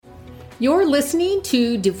You're listening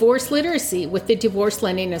to Divorce Literacy with the Divorce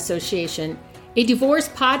Lending Association, a divorce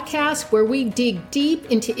podcast where we dig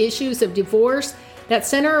deep into issues of divorce that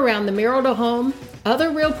center around the marital home,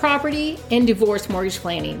 other real property, and divorce mortgage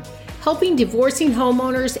planning, helping divorcing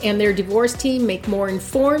homeowners and their divorce team make more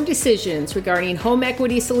informed decisions regarding home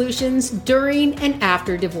equity solutions during and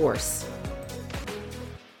after divorce.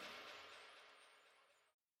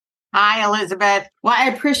 Hi, Elizabeth. Well, I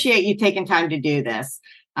appreciate you taking time to do this.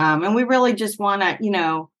 And we really just want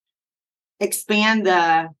to, expand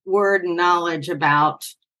the word and knowledge about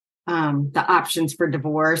the options for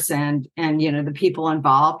divorce and the people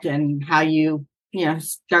involved and how you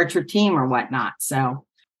start your team or whatnot. So,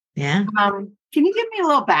 yeah. Can you give me a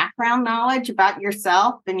little background knowledge about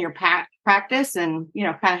yourself and your practice and,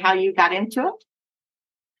 kind of how you got into it?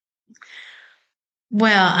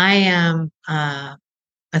 Well, I am a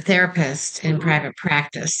therapist in private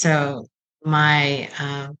practice. So my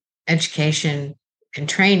education and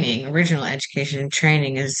training, original education and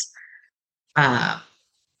training is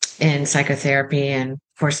in psychotherapy and, of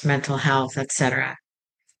course, mental health, etc.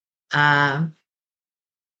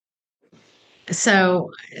 So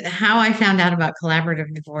how I found out about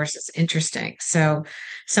collaborative divorce is interesting. So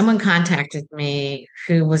someone contacted me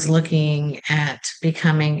who was looking at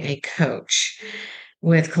becoming a coach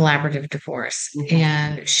with collaborative divorce. Mm-hmm.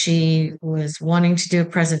 And she was wanting to do a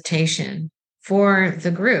presentation for the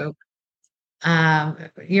group.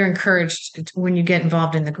 You're encouraged when you get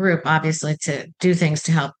involved in the group, obviously, to do things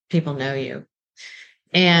to help people know you.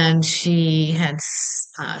 And she had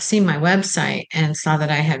seen my website and saw that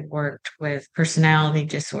I had worked with personality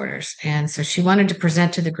disorders. And so she wanted to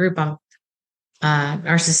present to the group on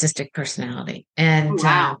narcissistic personality. And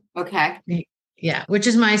wow. Okay. Yeah, which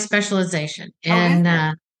is my specialization.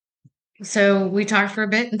 And so we talked for a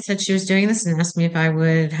bit and said she was doing this and asked me if I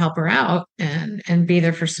would help her out and be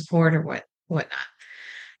there for support or whatnot.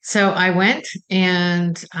 So I went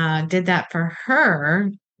and did that for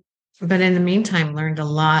her. But in the meantime, learned a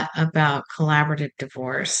lot about collaborative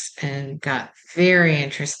divorce and got very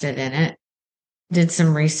interested in it. Did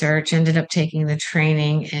some research, ended up taking the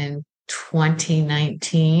training in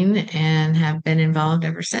 2019 and have been involved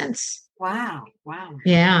ever since. Wow.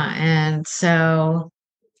 Yeah. And so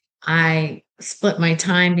I split my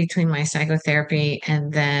time between my psychotherapy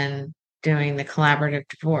and then doing the collaborative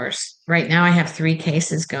divorce. Right now, I have 3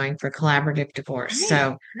 cases going for collaborative divorce.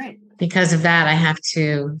 So because of that, I have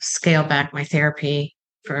to scale back my therapy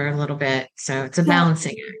for a little bit. So it's a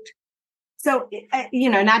balancing act. So,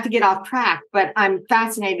 not to get off track, but I'm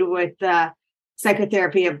fascinated with the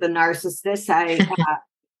psychotherapy of the narcissist. I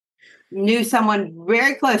knew someone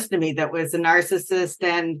very close to me that was a narcissist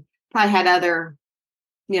and probably had other,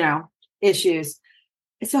 issues.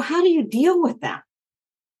 So how do you deal with them?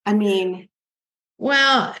 I mean,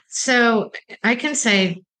 well, so I can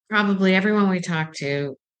say probably everyone we talk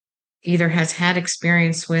to either has had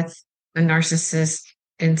experience with a narcissist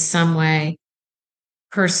in some way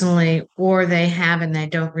personally, or they have and they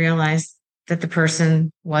don't realize that the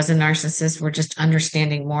person was a narcissist. We're just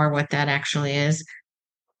understanding more what that actually is.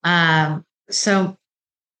 So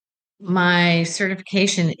my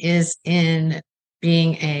certification is in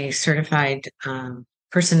being a certified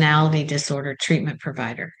personality disorder treatment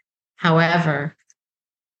provider. However,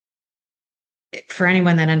 for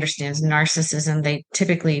anyone that understands narcissism, they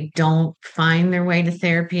typically don't find their way to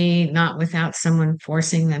therapy, not without someone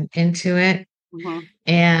forcing them into it. Mm-hmm.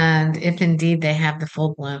 And if indeed they have the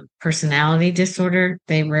full-blown personality disorder,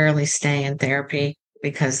 they rarely stay in therapy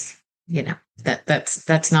because,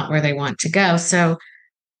 that's not where they want to go. So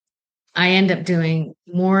I end up doing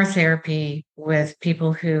more therapy with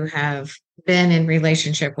people who have been in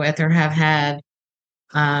relationship with or have had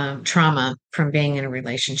trauma from being in a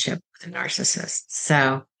relationship with a narcissist.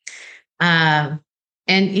 So, I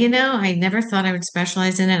never thought I would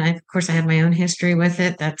specialize in it. Of course, I have my own history with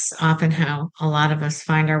it. That's often how a lot of us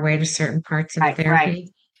find our way to certain parts of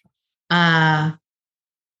therapy. Right.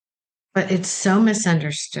 But it's so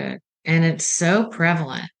misunderstood and it's so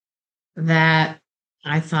prevalent that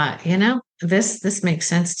I thought, this makes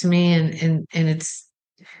sense to me. And it's,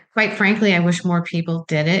 quite frankly, I wish more people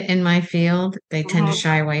did it in my field. They tend to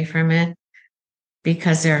shy away from it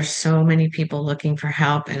because there are so many people looking for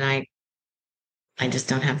help, and I just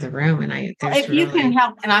don't have the room. And you can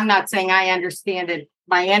help, and I'm not saying I understand it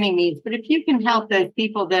by any means, but if you can help those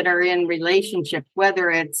people that are in relationships, whether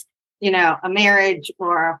it's, a marriage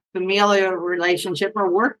or a familial relationship or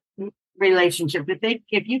work relationship,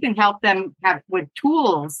 if you can help them have with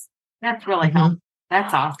tools, that's really helpful.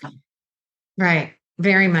 That's awesome. Right.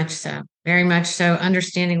 Very much so. Very much so.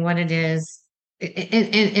 Understanding what it is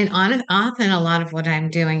often a lot of what I'm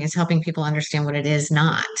doing is helping people understand what it is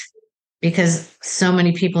not, because so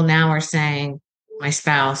many people now are saying my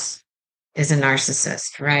spouse is a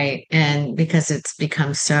narcissist, right? And because it's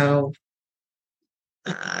become so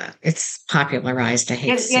it's popularized. I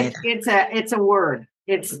hate to say that. It's a word.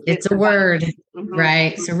 It's a word,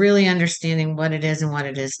 right? So really understanding what it is and what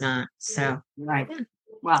it is not. So right.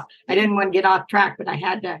 Well, I didn't want to get off track, but I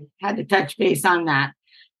had to touch base on that.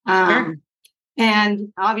 Sure.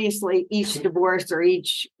 And obviously, each divorce or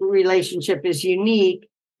each relationship is unique,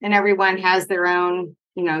 and everyone has their own,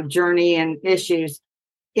 journey and issues.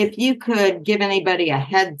 If you could give anybody a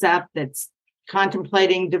heads up that's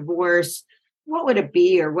contemplating divorce, what would it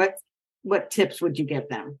be, or what tips would you give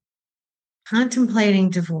them? Contemplating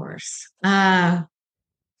divorce. Well,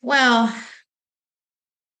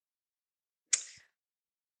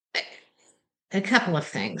 a couple of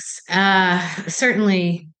things.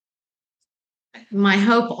 Certainly, my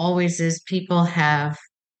hope always is people have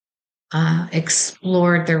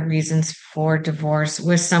explored their reasons for divorce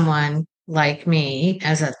with someone like me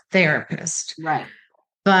as a therapist. Right.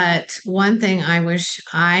 But one thing I wish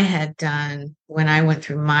I had done when I went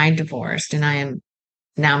through my divorce, and I am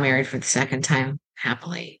now married for the second time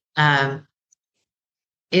happily,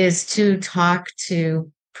 is to talk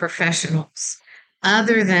to professionals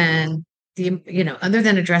other than other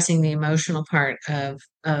than addressing the emotional part of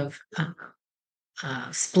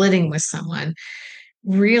splitting with someone.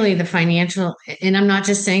 Really, the financial, and I'm not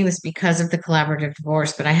just saying this because of the collaborative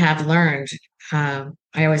divorce, but I have learned. I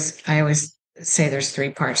always say there's three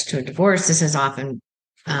parts to a divorce. This has often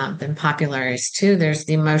been popularized too. There's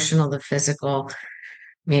the emotional, the physical,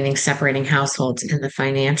 meaning separating households, and the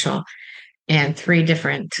financial, and three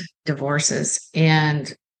different divorces.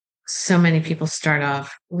 And so many people start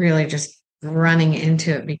off really just running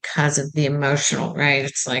into it because of the emotional, right?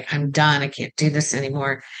 It's like, I'm done. I can't do this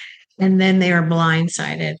anymore. And then they are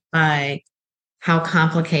blindsided by how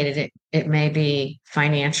complicated it may be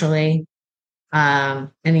financially, and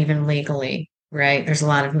even legally, right? There's a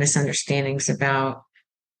lot of misunderstandings about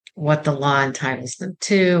what the law entitles them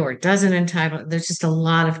to or doesn't entitle. There's just a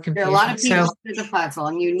lot of confusion. There are a lot of pieces to the puzzle,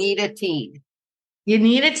 and you need a team. You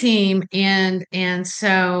need a team, and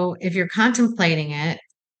so if you're contemplating it,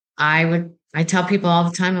 I tell people all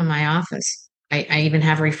the time in my office. I even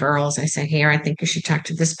have referrals. I say, here, I think you should talk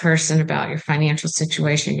to this person about your financial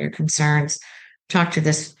situation, your concerns. Talk to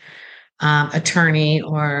this attorney,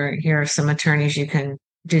 or here are some attorneys you can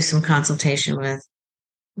do some consultation with.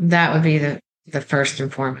 That would be the first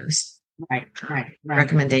and foremost Right.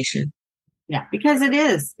 recommendation. Yeah, because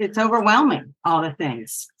it's overwhelming, all the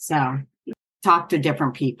things. So talk to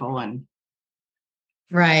different people and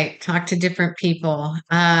talk to different people.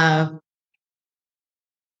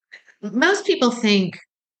 Most people think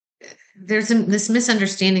there's this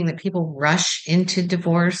misunderstanding that people rush into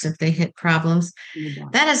divorce if they hit problems.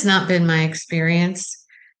 That has not been my experience.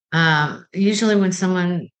 Usually when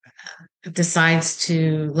someone decides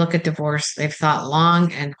to look at divorce, they've thought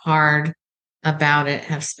long and hard about it,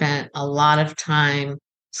 have spent a lot of time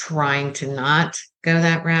trying to not go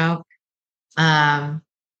that route.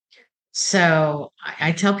 So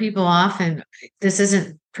I tell people often, this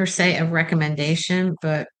isn't per se a recommendation,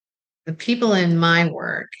 but the people in my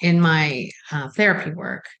work, in my therapy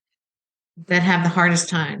work, that have the hardest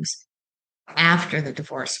times after the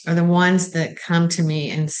divorce are the ones that come to me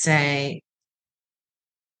and say,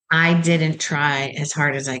 I didn't try as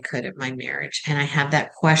hard as I could at my marriage. And I have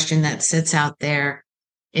that question that sits out there.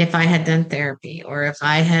 If I had done therapy, or if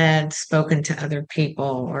I had spoken to other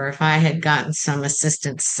people, or if I had gotten some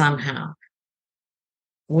assistance somehow,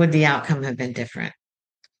 would the outcome have been different?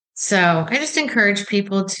 So I just encourage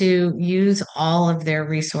people to use all of their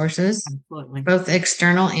resources, absolutely, both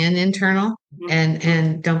external and internal,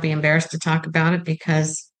 and don't be embarrassed to talk about it,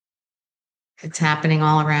 because it's happening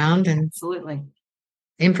all around, and absolutely,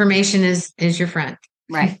 information is your friend.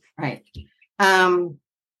 Right.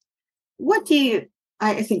 What do you?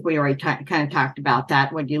 I think we already kind of talked about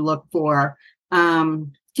that. What do you look for? Do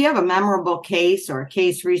you have a memorable case or a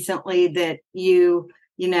case recently that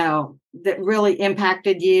that really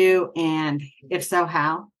impacted you, and if so,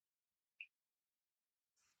 how?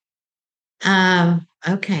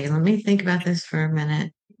 Okay, let me think about this for a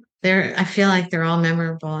minute. I feel like they're all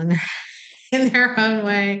memorable in their own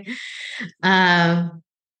way.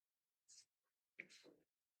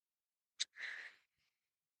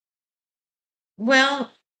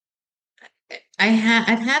 Well,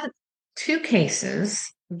 I've had two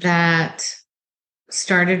cases that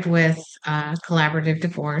started with collaborative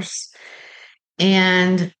divorce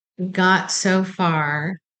and got so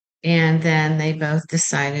far And then they both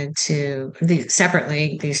decided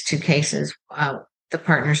separately, these two cases, the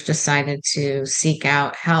partners decided to seek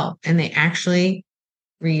out help, and they actually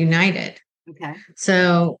reunited. Okay.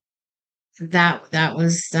 So that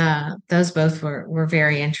was those both were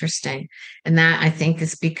very interesting, and that I think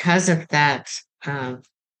is because of that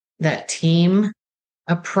team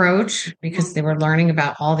approach, because they were learning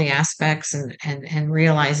about all the aspects and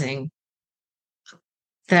realizing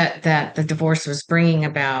that the divorce was bringing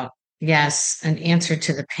about, yes, an answer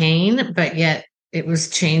to the pain, but yet it was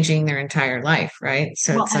changing their entire life, right?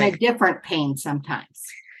 So Well, it's and like, a different pain sometimes.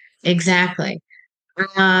 exactly.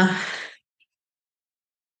 Uh,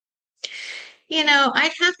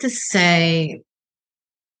 I'd have to say,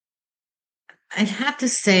 I'd have to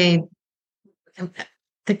say um,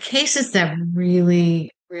 the cases that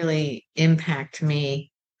really, really impact me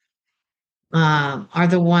are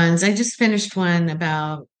the ones I just finished one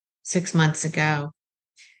about 6 months ago.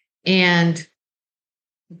 And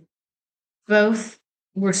both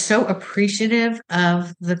were so appreciative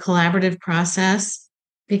of the collaborative process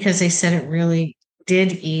because they said it really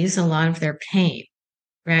did ease a lot of their pain,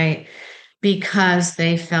 right? Because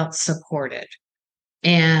they felt supported.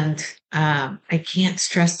 And I can't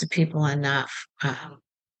stress to people enough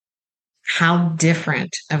how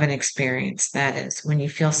different of an experience that is when you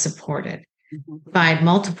feel supported by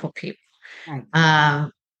multiple people. Right.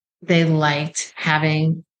 They liked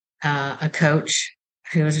having a coach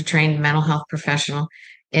who was a trained mental health professional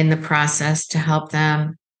in the process to help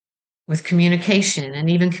them with communication and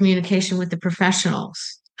even communication with the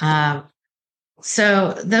professionals.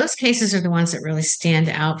 So those cases are the ones that really stand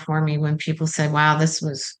out for me when people say, "Wow, this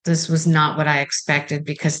was not what I expected,"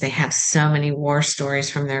 because they have so many war stories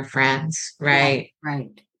from their friends, right?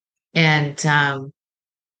 Right. And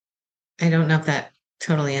I don't know if that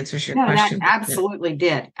totally answers your No, that question. absolutely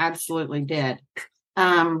did. Absolutely did.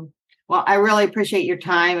 Um, well, I really appreciate your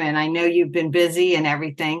time, and I know you've been busy and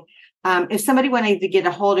everything. If somebody wanted to get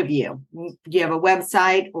a hold of you, do you have a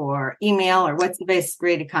website or email, or what's the best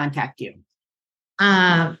way to contact you?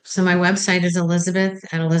 So my website is Elizabeth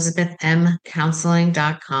at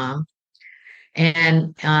elizabethmcounseling.com.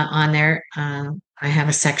 And on there, I have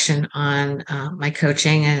a section on my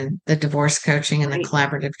coaching and the divorce coaching and the Right.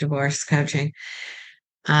 collaborative divorce coaching.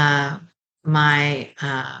 My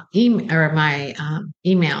email or my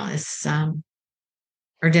email is,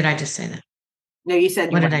 or did I just say that? No, you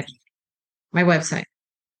said What your did I? website. My website.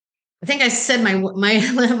 I think I said my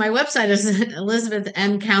website is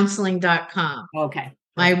elizabethmcounseling.com. Okay.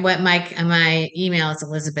 My email is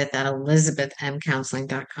Elizabeth at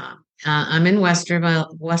elizabethmcounseling.com. I'm in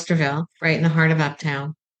Westerville, right in the heart of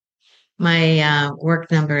Uptown. My work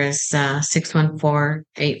number is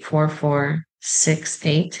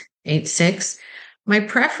 614-844-6886. My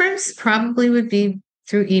preference probably would be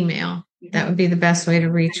through email. That would be the best way to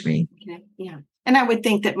reach me. Okay. Yeah. And I would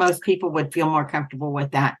think that most people would feel more comfortable with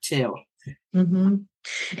that too. Mm-hmm.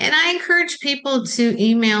 And I encourage people to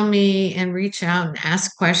email me and reach out and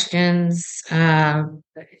ask questions. You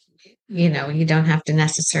don't have to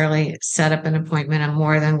necessarily set up an appointment. I'm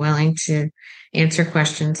more than willing to answer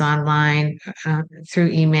questions online through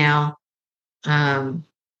email.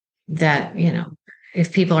 That,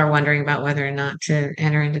 if people are wondering about whether or not to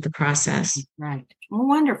enter into the process. Right. Well,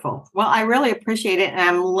 wonderful. Well, I really appreciate it. And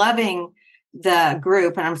I'm loving the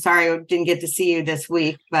group. And I'm sorry I didn't get to see you this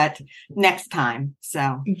week, but next time.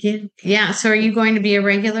 So Yeah. So are you going to be a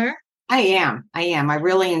regular? I am. I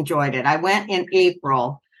really enjoyed it. I went in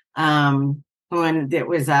April when there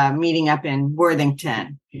was a meeting up in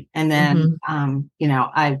Worthington. And then,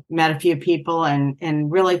 I met a few people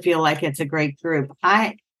and really feel like it's a great group.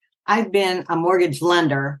 I've been a mortgage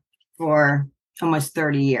lender for almost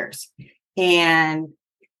 30 years. And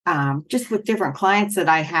just with different clients that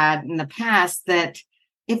I had in the past, that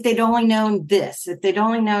if they'd only known this, if they'd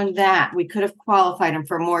only known that, we could have qualified them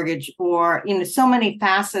for a mortgage, or, so many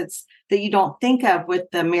facets that you don't think of with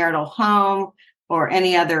the marital home or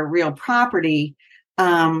any other real property.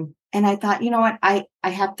 And I thought, you know what, I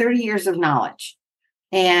have 30 years of knowledge,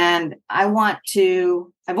 and I've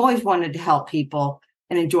always wanted to help people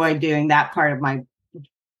and enjoy doing that part of my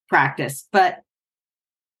practice, but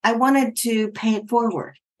I wanted to pay it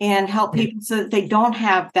forward and help people so that they don't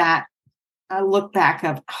have that look back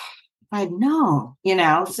of, oh, if I'd known,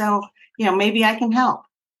 so, maybe I can help.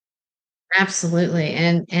 Absolutely.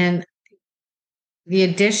 And the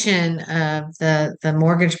addition of the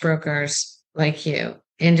mortgage brokers like you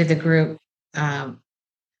into the group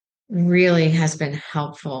really has been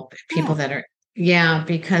helpful. People that are,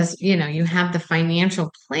 because, you have the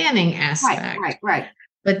financial planning aspect. Right.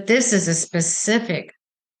 But this is a specific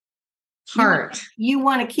heart. You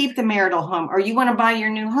want to keep the marital home or you want to buy your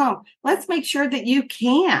new home. Let's make sure that you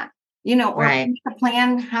can, or make a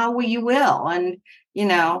plan how you will. And,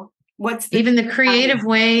 what's even the creative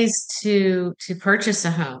ways to purchase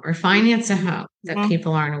a home or finance a home that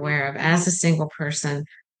people aren't aware of as a single person.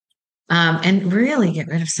 And really get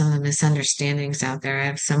rid of some of the misunderstandings out there. I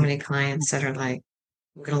have so many clients that are like,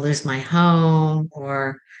 I'm going to lose my home,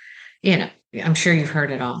 or, I'm sure you've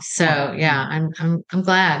heard it all. So I'm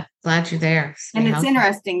glad you're there. And it's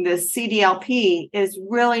interesting. The CDLP is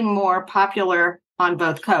really more popular on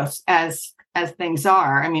both coasts as things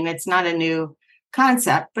are. I mean, it's not a new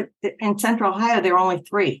concept, but in Central Ohio, there are only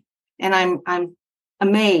 3. And I'm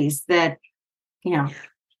amazed that,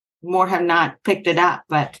 more have not picked it up,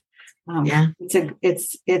 but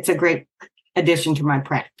it's a great addition to my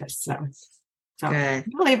practice. So good.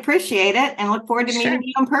 Really appreciate it and look forward to meeting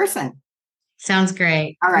you in person. Sounds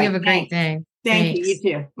great. All right. You have a great day. Thank you. You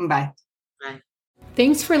too. Bye. Bye.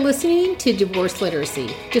 Thanks for listening to Divorce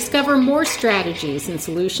Literacy. Discover more strategies and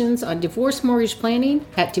solutions on divorce mortgage planning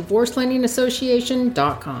at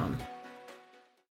divorcelendingassociation.com.